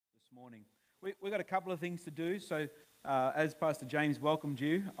morning. We've got a couple of things to do. So as Pastor James welcomed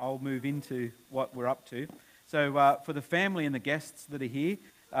you, I'll move into what we're up to. So for the family and the guests that are here,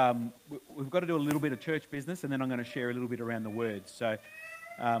 we've got to do a little bit of church business, and then I'm going to share a little bit around the word. So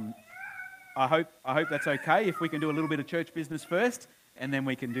I hope that's okay if we can do a little bit of church business first, and then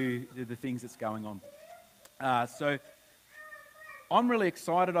we can do the things that's going on. So I'm really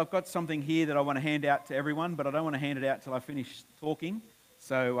excited. I've got something here that I want to hand out to everyone, but I don't want to hand it out till I finish talking.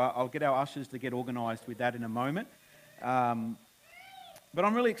 So I'll get our ushers to get organised with that in a moment. But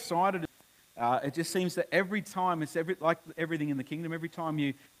I'm really excited. It just seems that every time, like everything in the kingdom, every time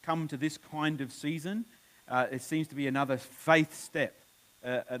you come to this kind of season, it seems to be another faith step,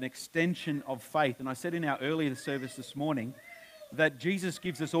 an extension of faith. And I said in our earlier service this morning that Jesus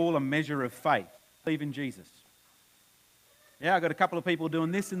gives us all a measure of faith. Believe in Jesus. Yeah, I've got a couple of people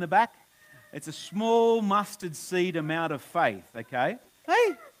doing this in the back. It's a small mustard seed amount of faith, okay?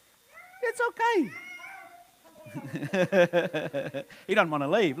 Hey, it's okay. He doesn't want to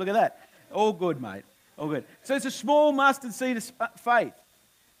leave. Look at that. All good, mate. All good. So it's a small mustard seed of faith.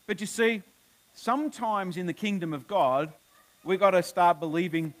 But you see, sometimes in the kingdom of God, we've got to start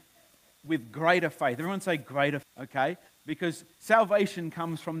believing with greater faith. Everyone say greater, okay? Because salvation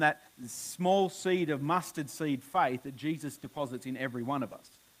comes from that small seed of mustard seed faith that Jesus deposits in every one of us.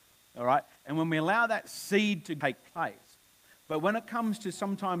 All right? And when we allow that seed to take place, but when it comes to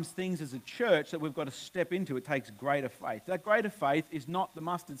sometimes things as a church that we've got to step into, it takes greater faith. That greater faith is not the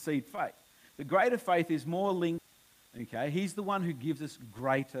mustard seed faith. The greater faith is more linked, okay? He's the one who gives us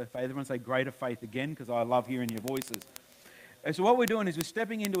greater faith. Everyone say greater faith again, because I love hearing your voices. And so what we're doing is we're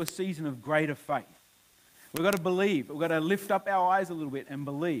stepping into a season of greater faith. We've got to believe. We've got to lift up our eyes a little bit and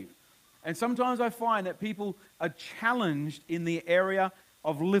believe. And sometimes I find that people are challenged in the area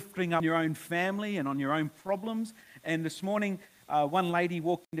of lifting up your own family and on your own problems. And this morning, one lady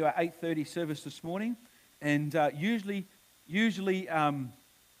walked into our 8:30 service this morning, and usually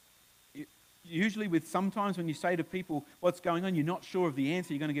with sometimes when you say to people what's going on, you're not sure of the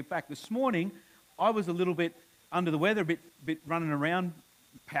answer you're going to get back. This morning, I was a little bit under the weather, a bit running around.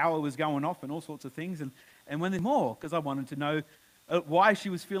 Power was going off and all sorts of things, and when there's more, because I wanted to know why she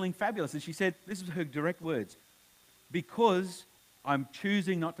was feeling fabulous. And she said, this is her direct words, because I'm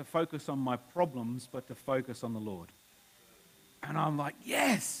choosing not to focus on my problems, but to focus on the Lord. And I'm like,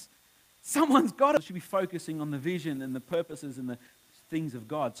 yes, someone's got it. Should be focusing on the vision and the purposes and the things of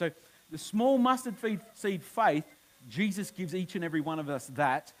God. So the small mustard seed faith, Jesus gives each and every one of us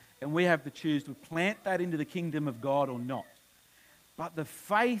that, and we have to choose to plant that into the kingdom of God or not. But the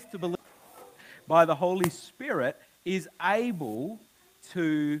faith to believe by the Holy Spirit is able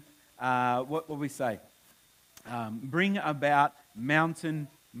to, what will we say? Bring about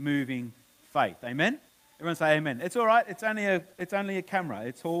mountain-moving faith. Amen? Everyone say amen. It's all right. It's only a camera.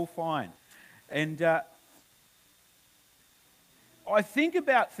 It's all fine. And I think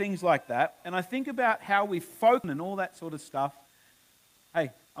about things like that, and I think about how we focus and all that sort of stuff.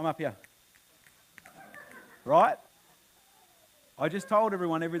 Hey, I'm up here. Right? I just told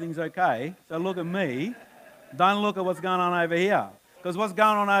everyone everything's okay, so look at me. Don't look at what's going on over here. Because what's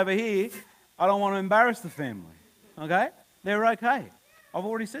going on over here, I don't want to embarrass the family. Okay? They're okay. I've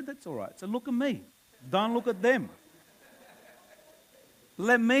already said that's all right. So look at me. Don't look at them.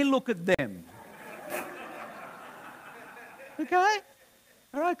 Let me look at them. Okay?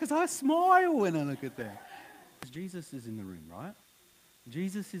 All right, because I smile when I look at them. Jesus is in the room, right?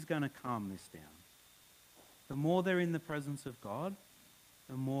 Jesus is going to calm this down. The more they're in the presence of God,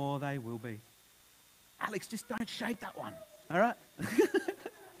 the more they will be. Alex, just don't shake that one. All right?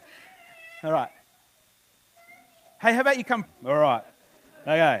 All right. Hey, how about you come? All right.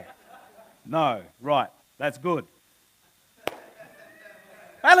 Okay. No. Right. That's good.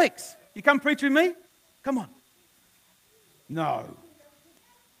 Alex, you come preach with me? Come on. No.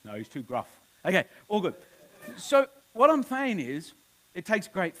 No, he's too gruff. Okay, all good. So what I'm saying is, it takes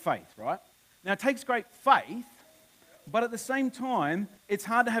great faith, right? Now, it takes great faith, but at the same time, it's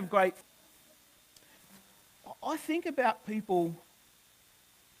hard to have great... I think about people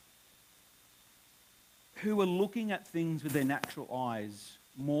who are looking at things with their natural eyes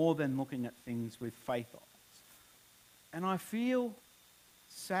more than looking at things with faith eyes. And I feel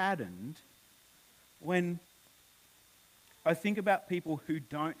saddened when I think about people who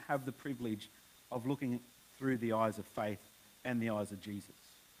don't have the privilege of looking through the eyes of faith and the eyes of Jesus.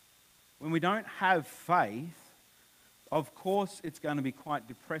 When we don't have faith, of course it's going to be quite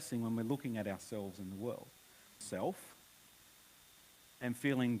depressing when we're looking at ourselves in the world. Self, and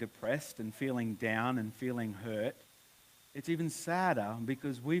feeling depressed and feeling down and feeling hurt. It's even sadder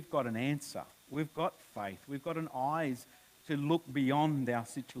because we've got an answer. We've got faith. We've got an eyes to look beyond our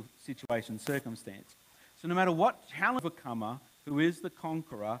situation, circumstance. So no matter what challenge, overcomer, who is the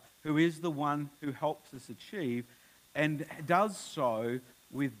conqueror, who is the one who helps us achieve, and does so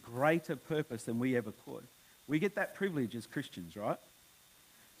with greater purpose than we ever could. We get that privilege as Christians, right?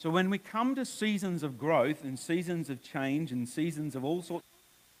 So when we come to seasons of growth and seasons of change and seasons of all sorts,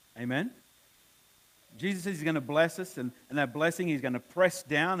 amen? Jesus says he's going to bless us, and that blessing he's going to press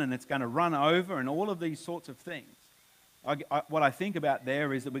down and it's going to run over and all of these sorts of things. What I think about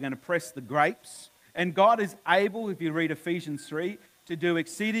there is that we're going to press the grapes, and God is able, if you read Ephesians 3, to do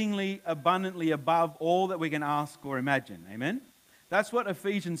exceedingly abundantly above all that we can ask or imagine. Amen? That's what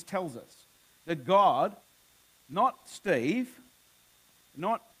Ephesians tells us. That God, not Steve,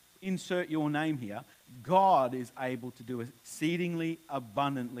 not insert your name here, God is able to do exceedingly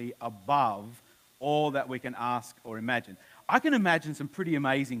abundantly above all that we can ask or imagine. I can imagine some pretty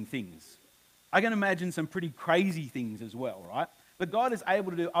amazing things. I can imagine some pretty crazy things as well, right? But God is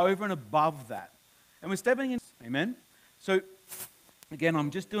able to do over and above that. And we're stepping in, amen? So, again,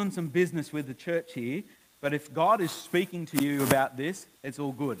 I'm just doing some business with the church here, but if God is speaking to you about this, it's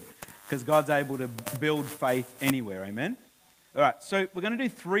all good, because God's able to build faith anywhere, amen? All right, so we're going to do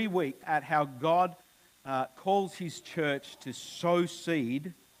 3 weeks at how God calls his church to sow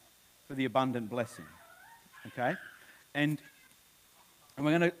seed for the abundant blessing, okay? And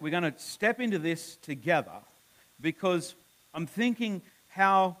we're going to step into this together, because I'm thinking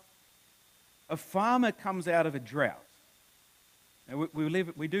how a farmer comes out of a drought. Now,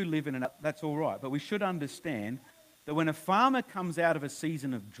 we do live in it, that's all right, but we should understand that when a farmer comes out of a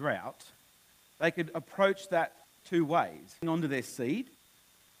season of drought, they could approach that 2 ways. Onto their seed,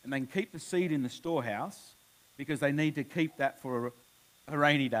 and they can keep the seed in the storehouse because they need to keep that for a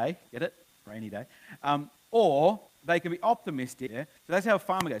rainy day. Get it? Rainy day. Or they can be optimistic. Yeah? So that's how a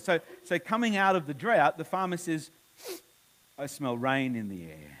farmer goes. So coming out of the drought, the farmer says, I smell rain in the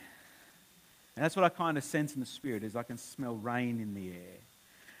air. And that's what I kind of sense in the spirit, is I can smell rain in the air.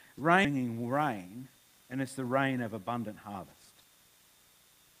 Rain, and it's the rain of abundant harvest.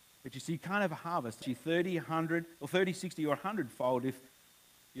 But you see, you can't have a harvest. You 30, 100, or 30, 60, or 100-fold if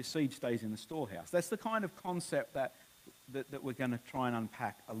your seed stays in the storehouse. That's the kind of concept that we're going to try and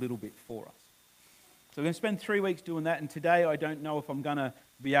unpack a little bit for us. So we're going to spend 3 weeks doing that, and today I don't know if I'm going to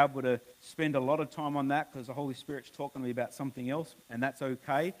be able to spend a lot of time on that, because the Holy Spirit's talking to me about something else, and that's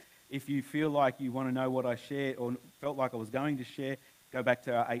okay. If you feel like you want to know what I shared or felt like I was going to share, go back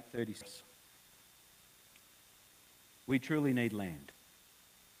to our 8:30. We truly need land.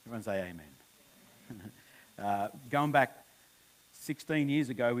 Everyone say amen. Going back 16 years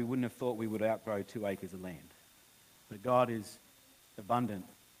ago, we wouldn't have thought we would outgrow 2 acres of land. But God is abundant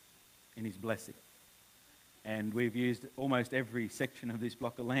in his blessing. And we've used almost every section of this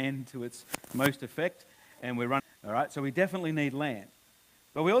block of land to its most effect. And we're running. All right, so we definitely need land.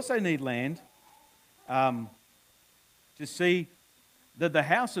 But we also need land to see that the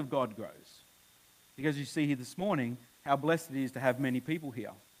house of God grows. Because you see here this morning how blessed it is to have many people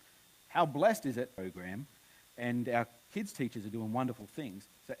here. How blessed is that program? And our kids' teachers are doing wonderful things.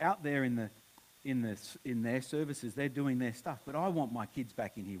 So out there in their services, they're doing their stuff. But I want my kids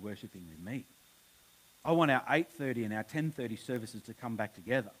back in here worshiping with me. I want our 8:30 and our 10:30 services to come back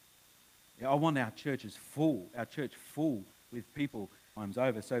together. I want our church full with people times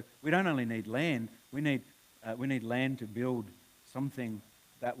over. So we don't only need land, we need land to build something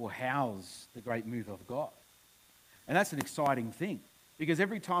that will house the great move of God. And that's an exciting thing, because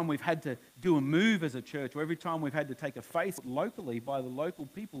every time we've had to do a move as a church, or every time we've had to take a faith locally by the local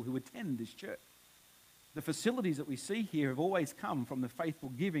people who attend this church, the facilities that we see here have always come from the faithful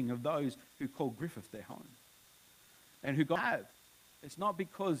giving of those who call Griffith their home. And who God have. It's not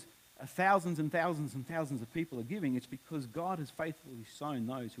because thousands and thousands and thousands of people are giving, it's because God has faithfully sown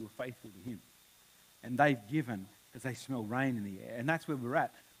those who are faithful to him. And they've given because they smell rain in the air. And that's where we're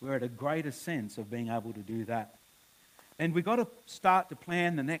at. We're at a greater sense of being able to do that. And we've got to start to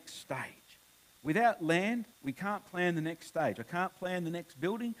plan the next stage. Without land, we can't plan the next stage. I can't plan the next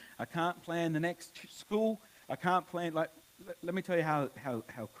building. I can't plan the next school. I can't plan, let me tell you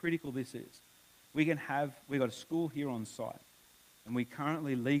how critical this is. We've got a school here on site, and we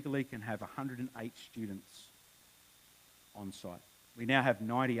currently legally can have 108 students on site. We now have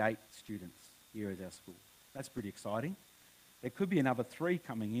 98 students here at our school. That's pretty exciting. There could be another 3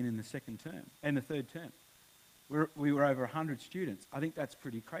 coming in the second term and the third term. We were over 100 students. I think that's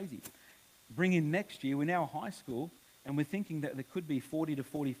pretty crazy. Bring in next year, we're now a high school, and we're thinking that there could be 40 to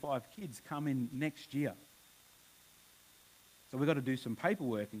 45 kids come in next year. So we've got to do some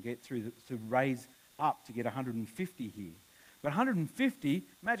paperwork and get through to raise up to get 150 here. But 150,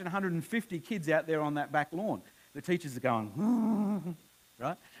 imagine 150 kids out there on that back lawn. The teachers are going,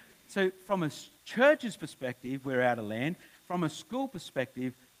 right? So from a church's perspective, we're out of land. From a school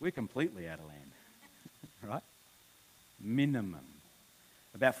perspective, we're completely out of land, right? Minimum.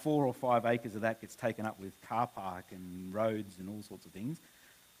 About 4 or 5 acres of that gets taken up with car park and roads and all sorts of things.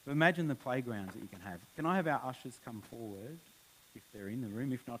 But imagine the playgrounds that you can have. Can I have our ushers come forward if they're in the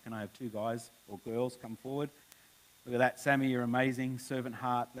room? If not, can I have 2 guys or girls come forward? Look at that, Sammy, you're amazing. Servant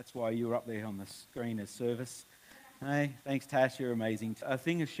heart, that's why you were up there on the screen as service. Hey, thanks Tash, you're amazing. A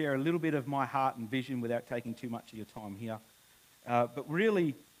thing is share a little bit of my heart and vision without taking too much of your time here. But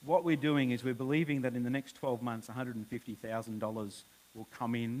really, what we're doing is we're believing that in the next 12 months, $150,000 will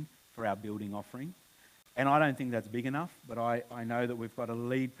come in for our building offering. And I don't think that's big enough, but I know that we've got to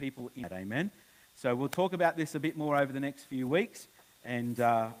lead people in that, amen? So we'll talk about this a bit more over the next few weeks, and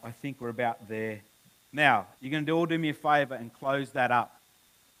I think we're about there. Now, you're going to all do me a favour and close that up,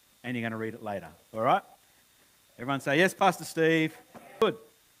 and you're going to read it later, all right? Everyone say, yes, Pastor Steve. Good.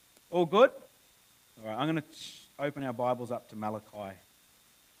 All good? All right, I'm going to open our Bibles up to Malachi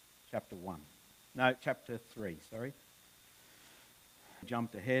chapter 1. No, chapter 3, sorry.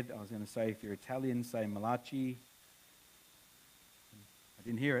 Jumped ahead. I was going to say, if you're Italian, say Malachi. I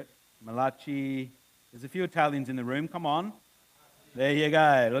didn't hear it. Malachi. There's a few Italians in the room. Come on. There you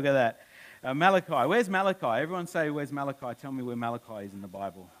go. Look at that. Malachi. Where's Malachi? Everyone say, where's Malachi? Tell me where Malachi is in the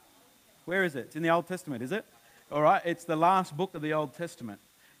Bible. Where is it? It's in the Old Testament, is it? All right. It's the last book of the Old Testament.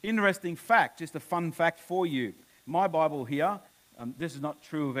 Interesting fact, just a fun fact for you. My Bible here, this is not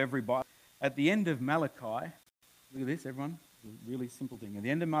true of every Bible. At the end of Malachi, look at this, everyone. Really simple thing. At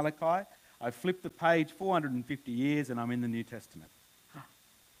the end of Malachi, I flipped the page 450 years and I'm in the New Testament.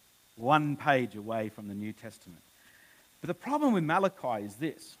 1 page away from the New Testament. But the problem with Malachi is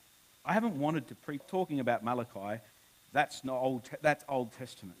this. I haven't wanted to preach talking about Malachi. That's Old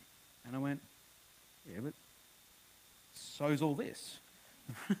Testament. And I went, yeah, but so's all this.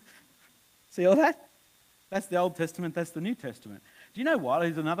 See all that? That's the Old Testament, that's the New Testament. Do you know what?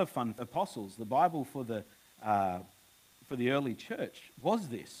 There's another fun. Apostles, the Bible for the early church was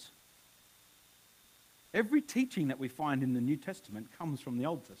this. Every teaching that we find in the New Testament comes from the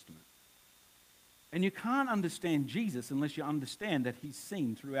Old Testament. And you can't understand Jesus unless you understand that he's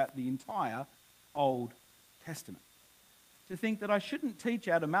seen throughout the entire Old Testament. To think that I shouldn't teach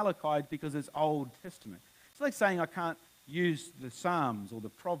out of Malachi because it's Old Testament. It's like saying I can't use the Psalms or the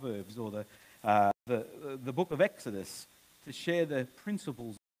Proverbs or the book of Exodus to share the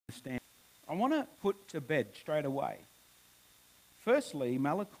principles of understanding. I want to put to bed straight away. Firstly,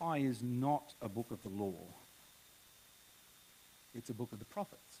 Malachi is not a book of the law. It's a book of the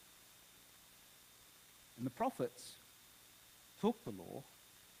prophets. And the prophets took the law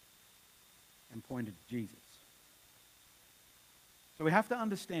and pointed to Jesus. So we have to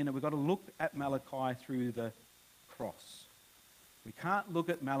understand that we've got to look at Malachi through the cross. We can't look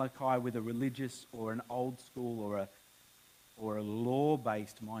at Malachi with a religious or an old school or a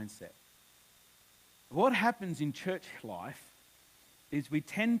law-based mindset. What happens in church life is we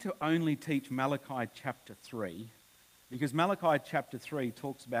tend to only teach Malachi chapter 3 because Malachi chapter 3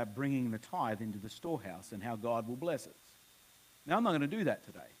 talks about bringing the tithe into the storehouse and how God will bless us. Now, I'm not going to do that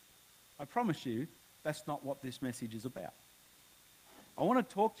today. I promise you that's not what this message is about. I want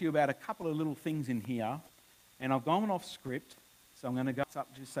to talk to you about a couple of little things in here, and I've gone off script, so I'm going to go up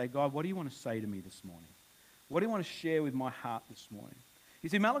and just say, God, what do you want to say to me this morning? What do you want to share with my heart this morning? You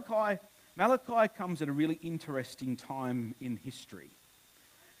see, Malachi comes at a really interesting time in history.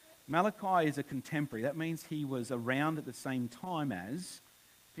 Malachi is a contemporary. That means he was around at the same time as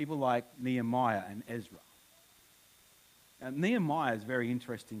people like Nehemiah and Ezra. Now, Nehemiah is a very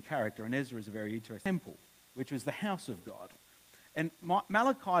interesting character, and Ezra is a very interesting temple, which was the house of God. And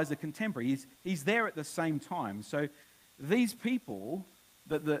Malachi is a contemporary. He's there at the same time. So these people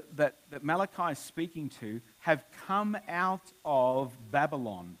that Malachi is speaking to have come out of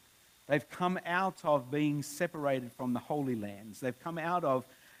Babylon. They've come out of being separated from the Holy Lands. They've come out of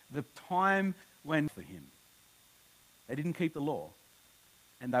the time when for him. They didn't keep the law.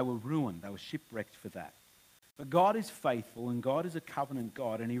 And they were ruined. They were shipwrecked for that. But God is faithful, and God is a covenant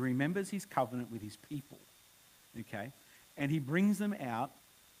God, and he remembers his covenant with his people. Okay? And he brings them out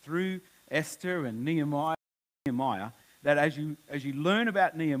through Esther and Nehemiah, that as you learn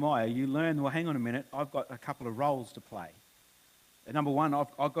about Nehemiah, you learn, well, hang on a minute, I've got a couple of roles to play. And number one,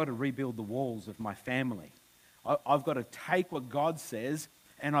 I've got to rebuild the walls of my family. I've got to take what God says,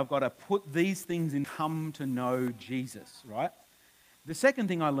 and I've got to put these things in, come to know Jesus, right? The second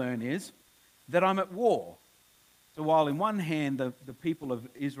thing I learn is that I'm at war. So while in one hand the people of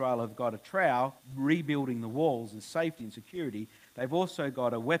Israel have got a trowel rebuilding the walls as safety and security, they've also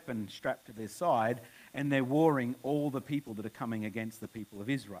got a weapon strapped to their side, and they're warring all the people that are coming against the people of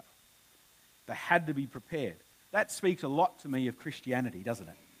Israel. They had to be prepared. That speaks a lot to me of Christianity, doesn't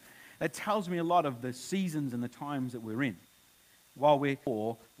it? That tells me a lot of the seasons and the times that we're in while we're at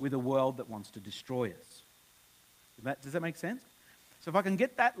war with a world that wants to destroy us. Does that make sense? So if I can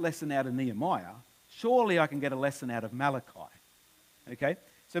get that lesson out of Nehemiah, surely I can get a lesson out of Malachi. Okay?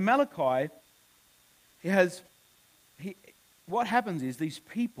 So Malachi, what happens is these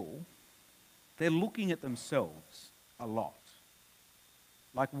people, they're looking at themselves a lot.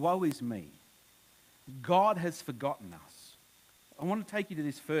 Like, woe is me. God has forgotten us. I want to take you to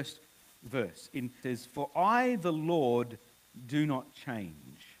this first verse. It says, "For I, the Lord, do not change."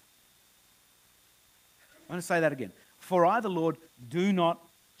 I want to say that again. For I, the Lord, do not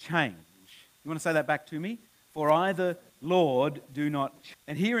change. You want to say that back to me? For I, the Lord, do not change.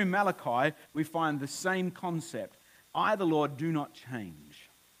 And here in Malachi, we find the same concept. I, the Lord, do not change.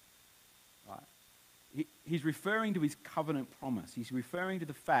 Right? He's referring to his covenant promise. He's referring to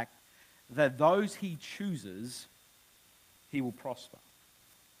the fact that those he chooses, he will prosper.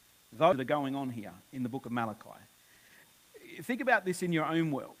 Those that are going on here in the book of Malachi. Think about this in your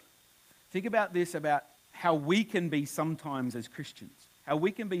own world. Think about this, about how we can be sometimes as Christians. How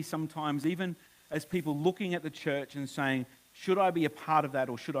we can be sometimes even as people looking at the church and saying, should I be a part of that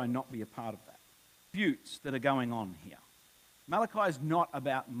or should I not be a part of that? Disputes that are going on here. Malachi is not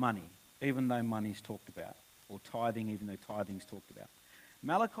about money, even though money's talked about, or tithing, even though tithing's talked about.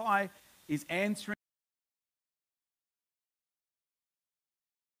 Malachi is answering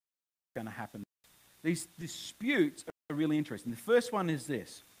what's going to happen. These disputes are really interesting. The first one is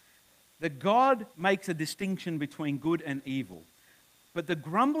this, that God makes a distinction between good and evil, but the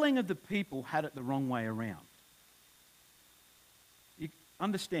grumbling of the people had it the wrong way around. You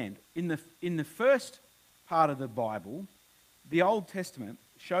understand, in the first part of the Bible, the Old Testament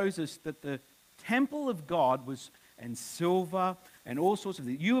shows us that the temple of God was, and silver and all sorts of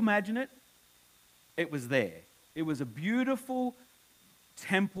things. You imagine it, it was there. It was a beautiful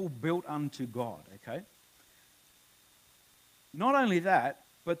temple built unto God, okay? Not only that,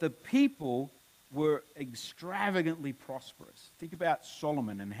 but the people were extravagantly prosperous. Think about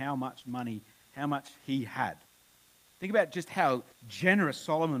Solomon and how much money, how much he had. Think about just how generous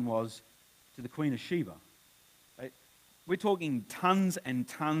Solomon was to the Queen of Sheba. Right? We're talking tons and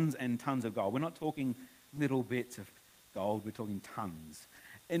tons and tons of gold. We're not talking little bits of gold, we're talking tons.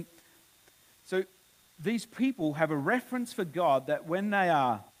 And so these people have a reference for God that when they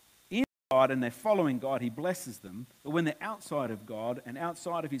are in God and they're following God, he blesses them. But when they're outside of God and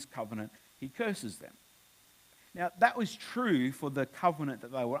outside of his covenant, he curses them. Now, that was true for the covenant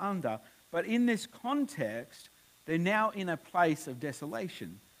that they were under, but in this context, they're now in a place of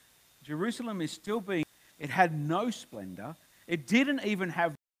desolation. Jerusalem is still being, it had no splendor. It didn't even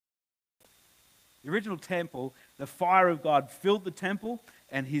have the original temple. The fire of God filled the temple,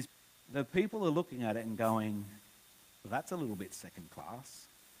 and the people are looking at it and going, well, that's a little bit second class.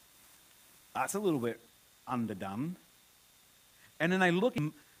 That's a little bit underdone. And then they look at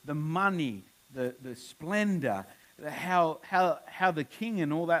the money, the splendor, how the king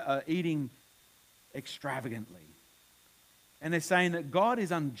and all that are eating extravagantly. And they're saying that God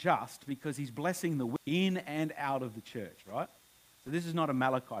is unjust because he's blessing the in and out of the church, right? So this is not a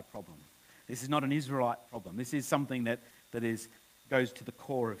Malachi problem. This is not an Israelite problem. This is something that goes to the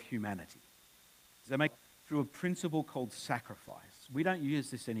core of humanity. Does that make through a principle called sacrifice? We don't use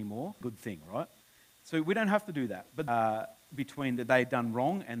this anymore. Good thing, right? So we don't have to do that. But between that they'd done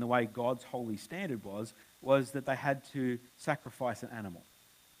wrong and the way God's holy standard was that they had to sacrifice an animal.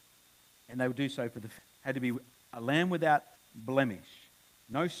 And they would do so had to be a lamb without blemish,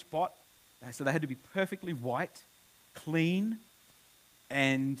 no spot. So they had to be perfectly white, clean,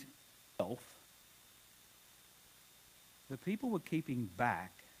 and health. The people were keeping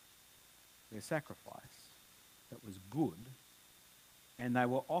back their sacrifice that was good, and they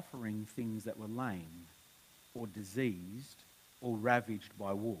were offering things that were lame or diseased or ravaged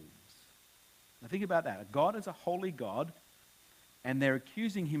by wolves. Now think about that. God is a holy God, and they're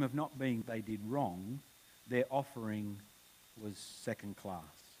accusing him of not being, they did wrong. Their offering was second class.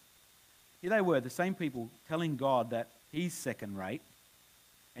 Here they were, the same people telling God that he's second rate,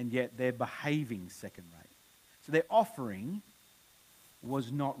 and yet they're behaving second rate. So their offering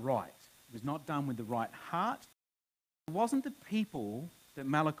was not right. It was not done with the right heart. It wasn't the people that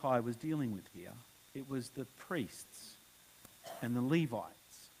Malachi was dealing with here. It was the priests and the Levites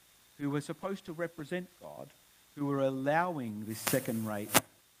who were supposed to represent God, who were allowing this second-rate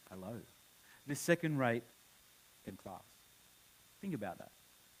in class. Think about that.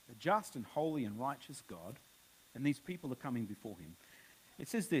 The just and holy and righteous God, and these people are coming before him. It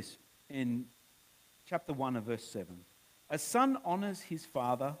says this in chapter 1 and verse 7. A son honours his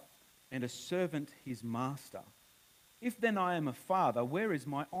father, and a servant his master. If then I am a father, where is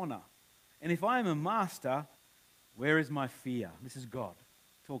my honour? And if I am a master, where is my fear? This is God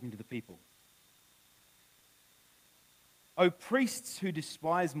talking to the people. O priests who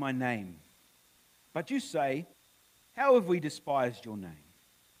despise my name. But you say, how have we despised your name?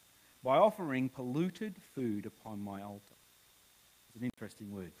 By offering polluted food upon my altar. It's an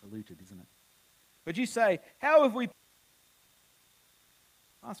interesting word, polluted, isn't it? But you say, how have we...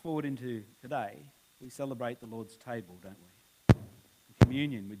 Fast forward into today, we celebrate the Lord's table, don't we? In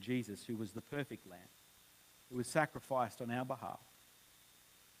communion with Jesus, who was the perfect lamb, who was sacrificed on our behalf.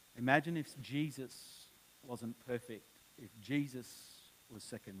 Imagine if Jesus wasn't perfect, if Jesus was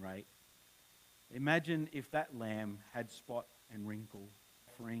second rate. Imagine if that lamb had spot and wrinkle,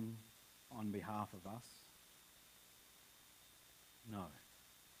 offering on behalf of us. No.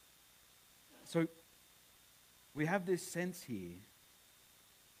 So we have this sense here.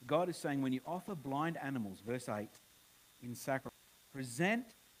 God is saying when you offer blind animals, verse 8, in sacrifice, present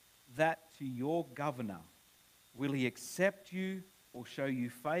that to your governor. Will he accept you or show you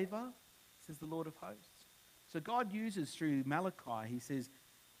favor? Says the Lord of hosts. So God uses through Malachi, he says,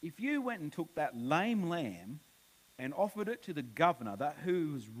 if you went and took that lame lamb and offered it to the governor, that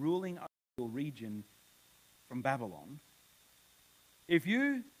who was ruling over your region from Babylon, if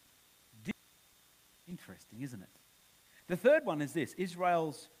you did... Interesting, isn't it? The third one is this,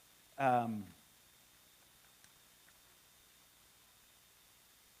 Israel's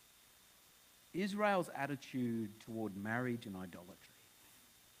attitude toward marriage and idolatry.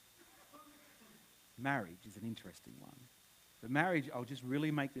 Marriage is an interesting one. But marriage, I'll just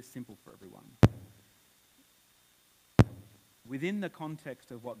really make this simple for everyone. Within the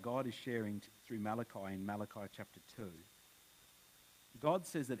context of what God is sharing through Malachi in Malachi chapter 2, God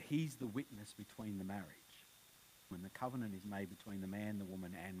says that he's the witness between the marriage. When the covenant is made between the man, the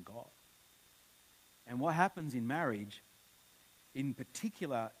woman, and God. And what happens in marriage, in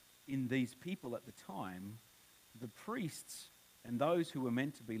particular in these people at the time, the priests and those who were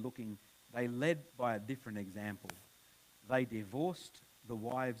meant to be looking, they led by a different example. They divorced the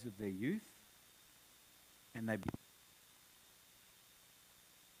wives of their youth, and they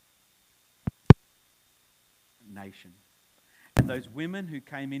nation. And those women who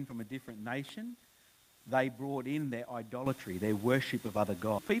came in from a different nation, they brought in their idolatry, their worship of other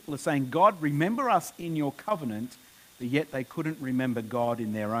gods. People are saying, God, remember us in your covenant, but yet they couldn't remember God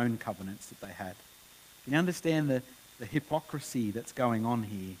in their own covenants that they had. Can you understand the hypocrisy that's going on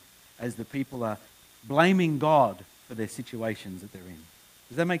here as the people are blaming God for their situations that they're in?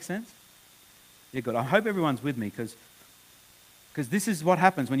 Does that make sense? Yeah, good. I hope everyone's with me because this is what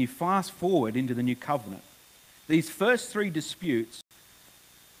happens when you fast forward into the new covenant. These first three disputes,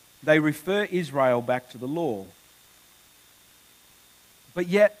 they refer Israel back to the law. But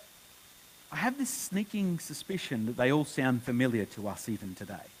yet, I have this sneaking suspicion that they all sound familiar to us even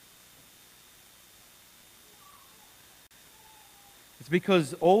today. It's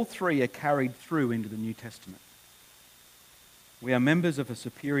because all three are carried through into the New Testament. We are members of a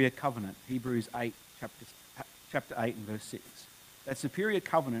superior covenant, Hebrews 8, chapter 8 and verse 6. That superior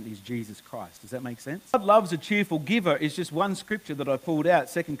covenant is Jesus Christ. Does that make sense? God loves a cheerful giver is just one scripture that I pulled out,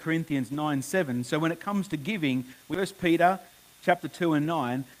 2 Corinthians 9:7. So when it comes to giving, 1 Peter chapter 2 and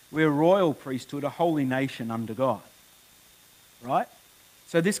 9, we're a royal priesthood, a holy nation under God. Right?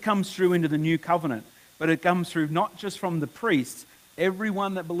 So this comes through into the new covenant, but it comes through not just from the priests.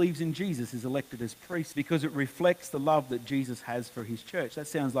 Everyone that believes in Jesus is elected as priests because it reflects the love that Jesus has for his church. That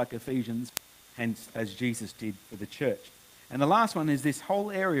sounds like Ephesians, hence as Jesus did for the church. And the last one is this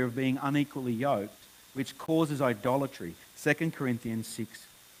whole area of being unequally yoked, which causes idolatry. 2 Corinthians 6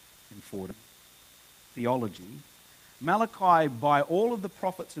 and 14. Theology. Malachi, by all of the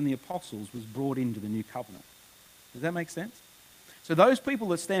prophets and the apostles, was brought into the new covenant. Does that make sense? So those people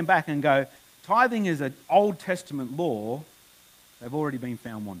that stand back and go, tithing is an Old Testament law, they've already been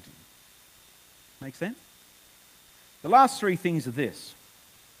found wanting. Make sense? The last three things are this.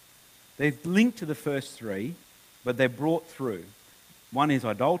 They're linked to the first three, but they're brought through. One is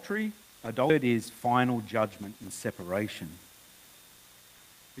idolatry. The third is final judgment and separation.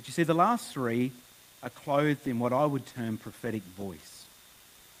 But you see, the last three are clothed in what I would term prophetic voice.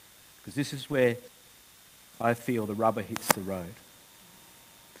 Because this is where I feel the rubber hits the road.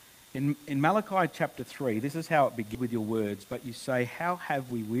 In Malachi chapter 3, this is how it begins with your words. But you say, how have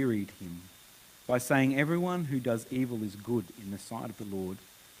we wearied him? By saying everyone who does evil is good in the sight of the Lord,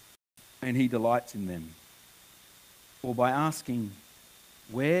 and he delights in them. Or by asking,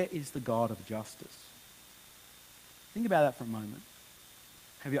 where is the God of justice? Think about that for a moment.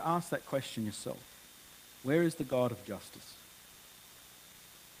 Have you asked that question yourself? Where is the God of justice?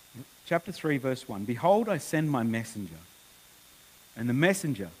 Chapter 3, verse 1. Behold, I send my messenger, and the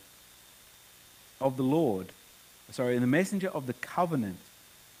messenger of the and the messenger of the covenant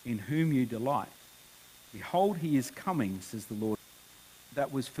in whom you delight. Behold, he is coming, says the Lord.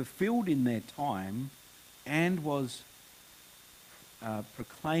 That was fulfilled in their time and was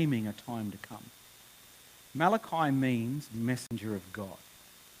proclaiming a time to come. Malachi means messenger of God.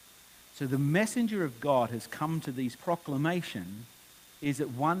 So the messenger of God has come to these proclamation is that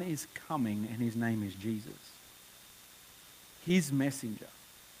one is coming and his name is Jesus. His messenger.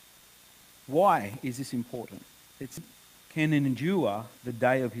 Why is this important? It can endure the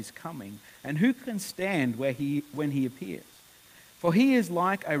day of his coming. And who can stand when he appears? For he is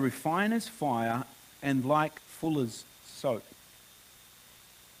like a refiner's fire and like fuller's soap.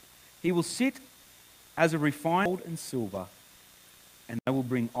 He will sit as a refiner gold and silver, and they will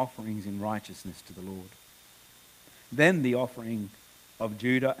bring offerings in righteousness to the Lord. Then the offering of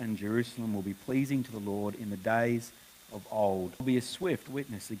Judah and Jerusalem will be pleasing to the Lord in the days of old. Will be a swift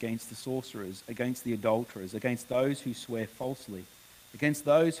witness against the sorcerers, against the adulterers, against those who swear falsely, against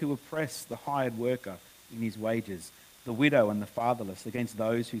those who oppress the hired worker in his wages, the widow and the fatherless, against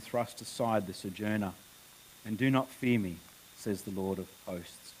those who thrust aside the sojourner. And do not fear me, says the Lord of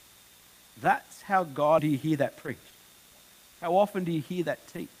hosts. That's how God, do you hear that preached? How often do you hear that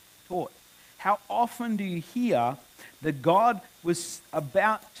taught? How often do you hear that God was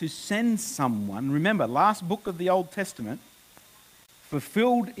about to send someone? Remember, last book of the Old Testament,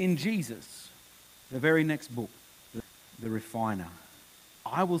 fulfilled in Jesus. The very next book, the refiner.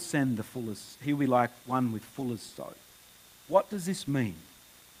 I will send the fuller's, he'll be like one with fuller's soap. What does this mean?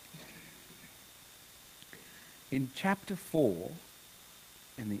 In chapter 4,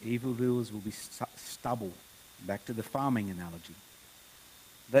 and the evildoers will be stubble. Back to the farming analogy.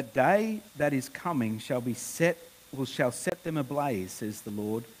 That day that is coming shall set them ablaze, says the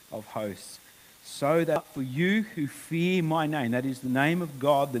Lord of hosts. So that for you who fear my name, that is the name of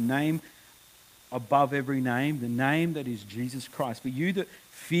God, the name above every name, the name that is Jesus Christ. For you that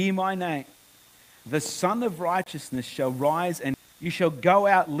fear my name, the Son of Righteousness shall rise, and you shall go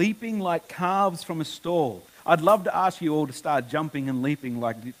out leaping like calves from a stall. I'd love to ask you all to start jumping and leaping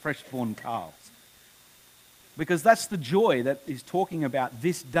like fresh-born calves. Because that's the joy that is talking about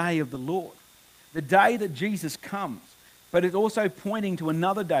this day of the Lord. The day that Jesus comes. But it's also pointing to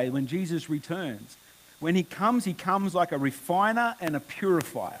another day when Jesus returns. When he comes like a refiner and a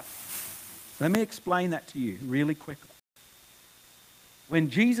purifier. Let me explain that to you really quickly. When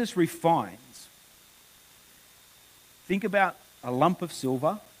Jesus refines, think about a lump of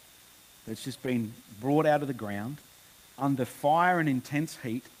silver that's just been brought out of the ground. Under fire and intense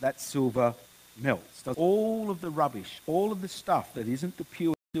heat, that silver melts. All of the rubbish, all of the stuff that isn't the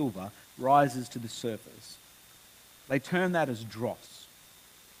pure silver rises to the surface. They term that as dross.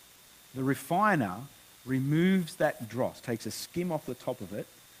 The refiner removes that dross, takes a skim off the top of it,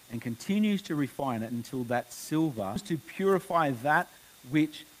 and continues to refine it until that silver to purify that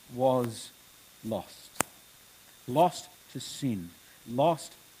which was lost. Lost to sin,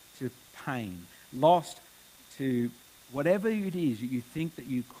 lost to pain, lost to whatever it is that you think that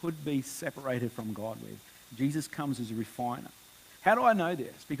you could be separated from God with. Jesus comes as a refiner. How do I know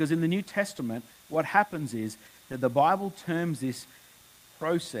this? Because in the New Testament, what happens is that the Bible terms this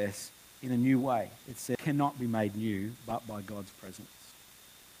process in a new way. It says, it cannot be made new but by God's presence.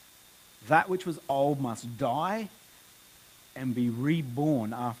 That which was old must die and be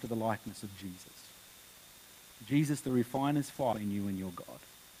reborn after the likeness of Jesus. Jesus, the refiner's fire in you and your God.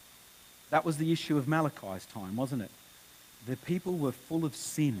 That was the issue of Malachi's time, wasn't it? The people were full of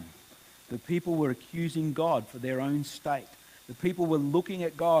sin. The people were accusing God for their own state. The people were looking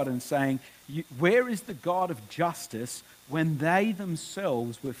at God and saying, where is the God of justice when they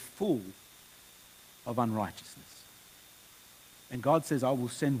themselves were full of unrighteousness? And God says, I will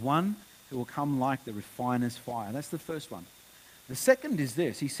send one who will come like the refiner's fire. That's the first one. The second is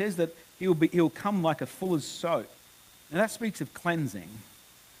this. He says that he'll come like a fuller's soap. Now that speaks of cleansing.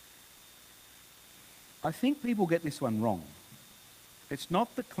 I think people get this one wrong. It's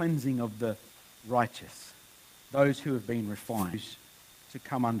not the cleansing of the righteous, those who have been refined, to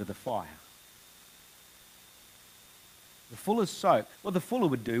come under the fire. The fuller's soap, what the fuller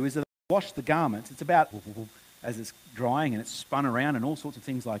would do is that they wash the garments. It's about as it's drying and it's spun around and all sorts of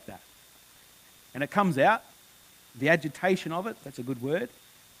things like that. And it comes out, the agitation of it, that's a good word,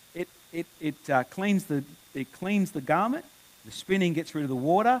 it cleans the garment, the spinning gets rid of the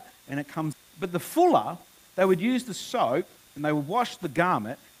water, and it comes. But the fuller, they would use the soap and they would wash the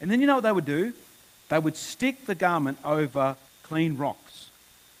garment, and then you know what they would do? They would stick the garment over clean rocks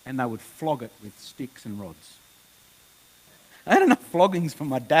and they would flog it with sticks and rods. I had enough floggings from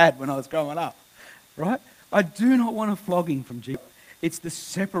my dad when I was growing up, right? I do not want a flogging from Jesus. It's the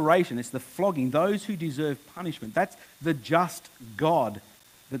separation, it's the flogging. Those who deserve punishment, that's the just God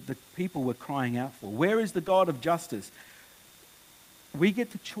that the people were crying out for. Where is the God of justice? We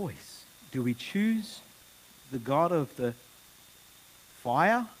get the choice. Do we choose the God of the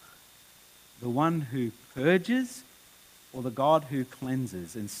fire, the one who purges, or the God who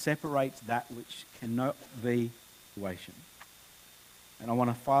cleanses and separates that which cannot be situation? And I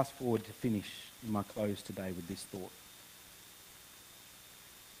want to fast forward to finish in my close today with this thought.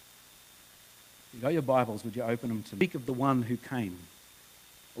 If you got your Bibles, would you open them to me? Speak of the one who came.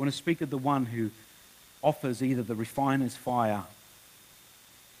 I want to speak of the one who offers either the refiner's fire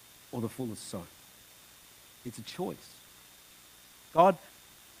or the fuller's soap. It's a choice. God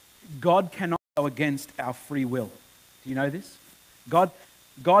cannot go against our free will. Do you know this? God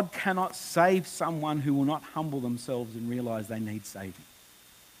cannot save someone who will not humble themselves and realize they need saving.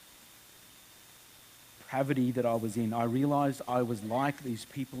 Depravity that I was in, I realized I was like these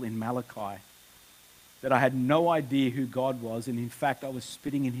people in Malachi, that I had no idea who God was, and in fact I was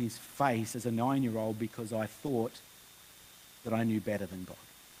spitting in his face as a 9-year-old because I thought that I knew better than God.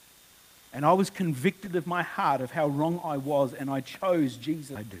 And I was convicted of my heart of how wrong I was, and I chose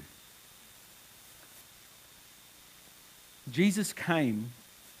Jesus. I do. Jesus came,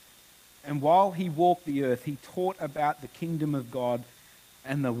 and while he walked the earth, he taught about the kingdom of God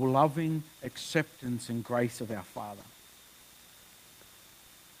and the loving acceptance and grace of our Father.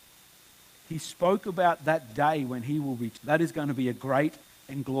 He spoke about that day when he will reach. That is going to be a great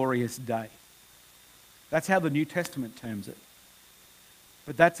and glorious day. That's how the New Testament terms it.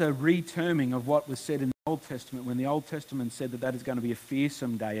 But that's a reterming of what was said in the Old Testament, when the Old Testament said that is going to be a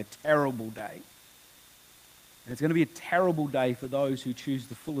fearsome day, a terrible day. And it's going to be a terrible day for those who choose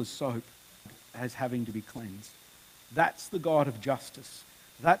the fuller's soap as having to be cleansed. That's the God of justice.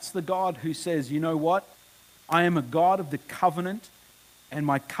 That's the God who says, you know what? I am a God of the covenant, and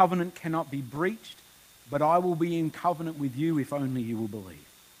my covenant cannot be breached, but I will be in covenant with you if only you will believe.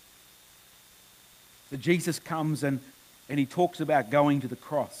 So Jesus comes and he talks about going to the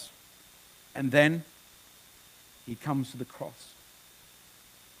cross. And then he comes to the cross.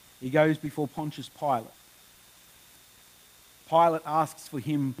 He goes before Pontius Pilate. Pilate asks for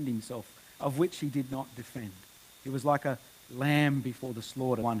him himself, of which he did not defend. He was like a lamb before the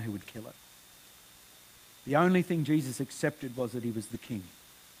slaughter, one who would kill it. The only thing Jesus accepted was that he was the king.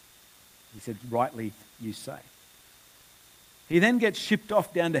 He said, rightly you say. He then gets shipped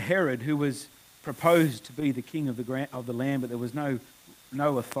off down to Herod, who was proposed to be the king of the land, but there was no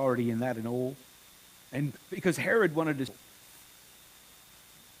authority in that at all. And because Herod wanted to,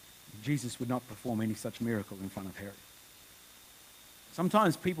 Jesus would not perform any such miracle in front of Herod.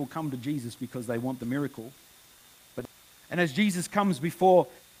 Sometimes people come to Jesus because they want the miracle. And as Jesus comes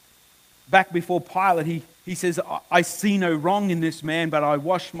back before Pilate, he says, I see no wrong in this man, but I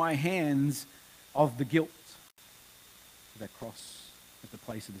wash my hands of the guilt. That cross at the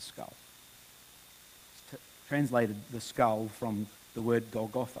place of the skull. It's translated the skull from the word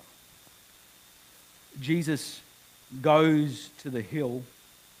Golgotha. Jesus goes to the hill,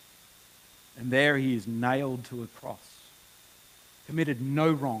 and there he is nailed to a cross. Committed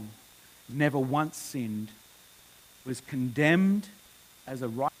no wrong, never once sinned, was condemned as a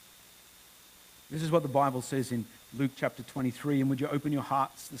right. This is what the Bible says in Luke chapter 23. And would you open your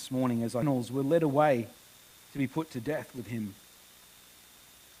hearts this morning as criminals were led away to be put to death with him.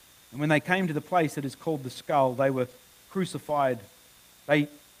 And when they came to the place that is called the skull, they were crucified. They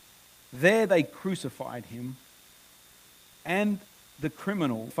crucified him and the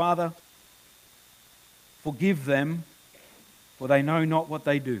criminal. Father, forgive them, for they know not what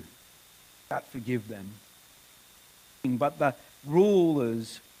they do. Forgive them. But the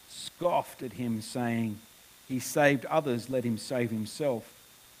rulers scoffed at him, saying, he saved others, let him save himself.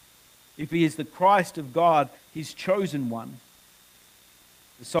 If he is the Christ of God, his chosen one,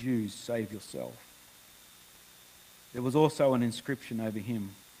 the Jews, save yourself. There was also an inscription over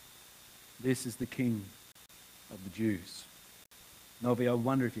him. This is the King of the Jews. Novi, I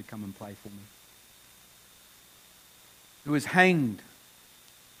wonder if you'd come and play for me. Who was hanged,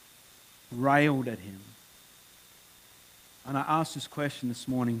 railed at him. And I asked this question this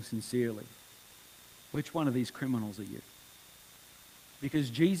morning sincerely. Which one of these criminals are you?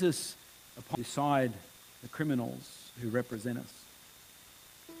 Because Jesus decide the criminals who represent us.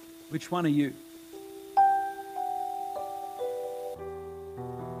 Which one are you?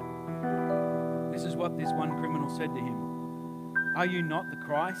 This is what this one criminal said to him. Are you not the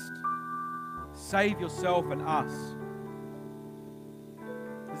Christ? Save yourself and us.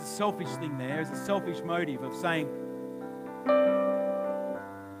 a selfish thing there. There's a selfish motive of saying,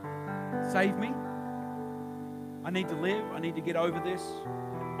 save me. I need to live. I need to get over this.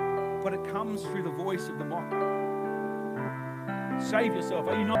 But it comes through the voice of the mocker. Save yourself.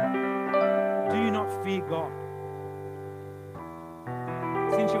 Do you not fear God?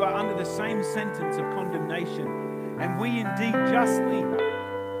 Since you are under the same sentence of condemnation, and we indeed justly,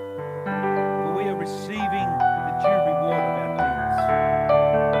 for we are receiving the due reward of our deeds.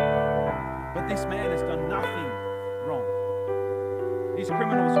 But this man has done nothing wrong. These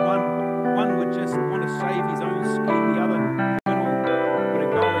criminals, one would just want to save his own skin, the other criminal would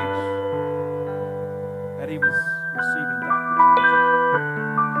acknowledge that he was receiving that which he deserved.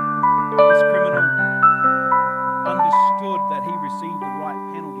 This criminal understood that he received the right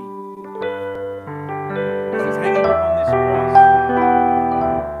penalty as he's hanging upon this cross.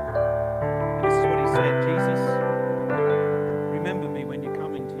 And this is what he said, Jesus, remember me when you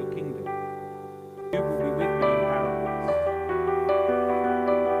come into your kingdom. You will be with me in paradise.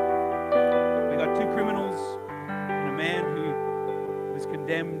 We got two criminals and a man who was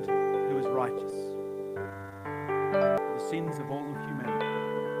condemned, who was righteous. The sins of all of humanity.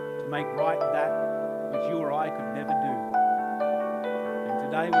 To make right that which you or I could never do. And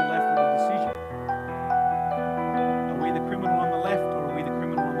today we're left with a decision. Are we the criminal on the left or are we the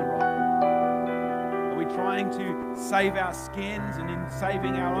criminal on the right? Are we trying to save our skins, and in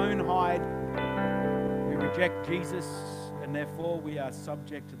saving our own hide, we reject Jesus and therefore we are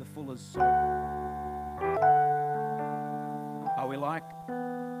subject to the fuller's soul? Are we like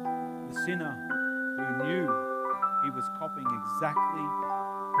the sinner who knew he was copying exactly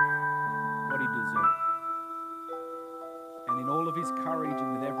what he deserved? And in all of his courage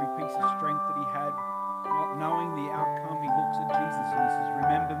and with every piece of strength that he had, not knowing the outcome, he looks at Jesus and he says,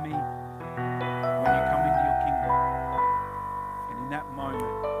 remember me when you come into your kingdom. And in that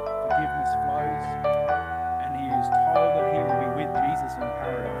moment, forgiveness flows, and he is told that he will be with Jesus in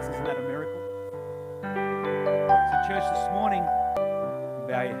paradise. Isn't that a miracle? So church, this morning,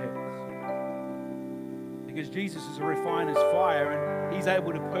 bow your heads. Because Jesus is a refiner's fire, and he's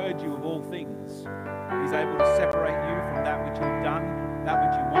able to purge you of all things. He's able to separate you from that which you've done, that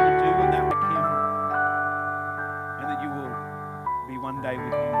which you want to do, and that like him, and that you will be one day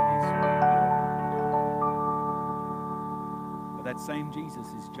with him in his glory. But that same Jesus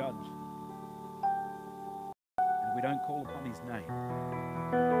is judged. And if we don't call upon his name,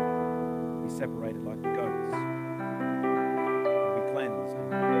 he's separated like the goats. He'll be cleansed.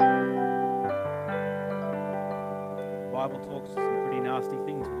 The Bible talks some pretty nasty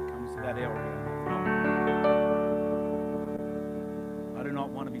things when it comes to that area. I do not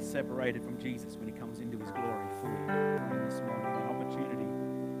want to be separated from Jesus when he comes into his glory fully. This morning, an opportunity.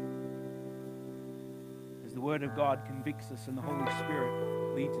 As the Word of God convicts us and the Holy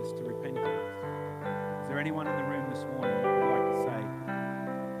Spirit leads us to repentance. Is there anyone in the room this morning that would like to say,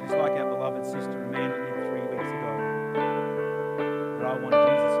 just like our beloved sister Amanda did 3 weeks ago, that I want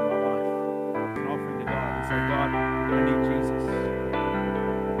Jesus in my life? It's an offering to God and say, God, I need Jesus.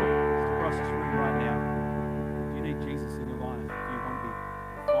 Just across this room right now, if you need Jesus in your life, if you want to be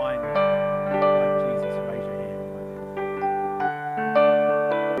refined like Jesus, raise your hand.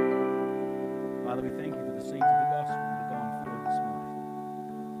 Father, we thank you for the seeds of the gospel that have gone forward this morning.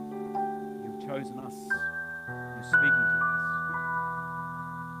 You've chosen us. You're speaking to us.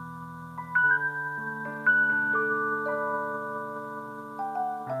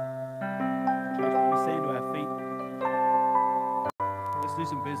 Church, when we stand to our feet, let's do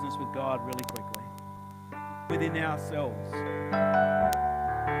some business with God really quickly. Within ourselves, the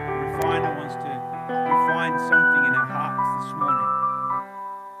refiner wants to refine something in our hearts this morning.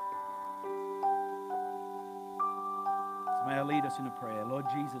 So may I lead us in a prayer. Lord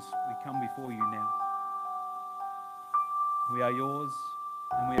Jesus, we come before you now. We are yours,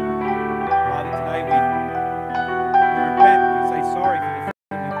 and we are, Father, today we repent. We say sorry for the things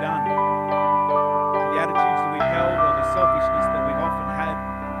that we've done, the attitudes that we've held, or the selfishness that we've often had,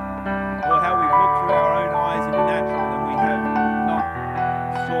 or how we've looked through our own eyes in the natural and we have not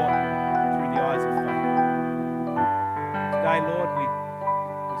sought through the eyes of faith. Today, Lord, we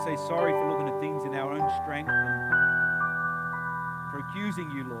say sorry for looking at things in our own strength and for accusing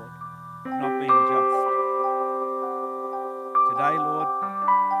you, Lord, of not being just. Today, Lord,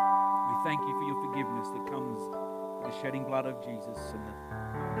 we thank you for your forgiveness that comes with the shedding blood of Jesus and the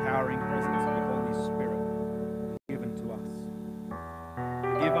empowering presence of your Holy Spirit given to us.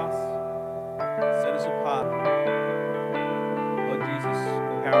 Forgive us, set us apart. Lord Jesus,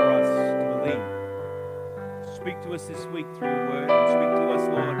 empower us to believe. Speak to us this week through your word, and speak to us,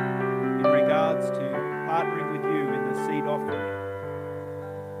 Lord, in regards to partnering with you in the seed offering.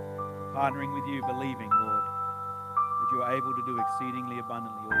 partnering with you, believing, Lord, that you are able to do exceedingly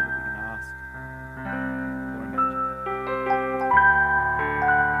abundantly all that we can ask or imagine.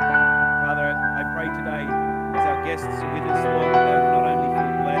 Father, I pray today as our guests are with us, Lord, that they will not only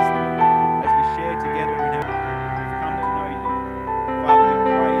feel blessed, but as we share together in our we've come to know you. Father, we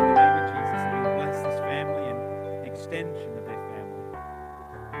pray in the name of Jesus that you will bless this family and the extension of their family.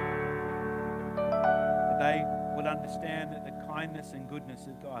 That they would understand that the kindness and goodness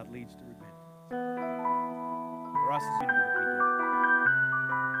of God leads to repentance. For us as unity that we get.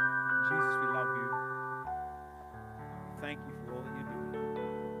 Jesus, we love you. We thank you for all that you've done.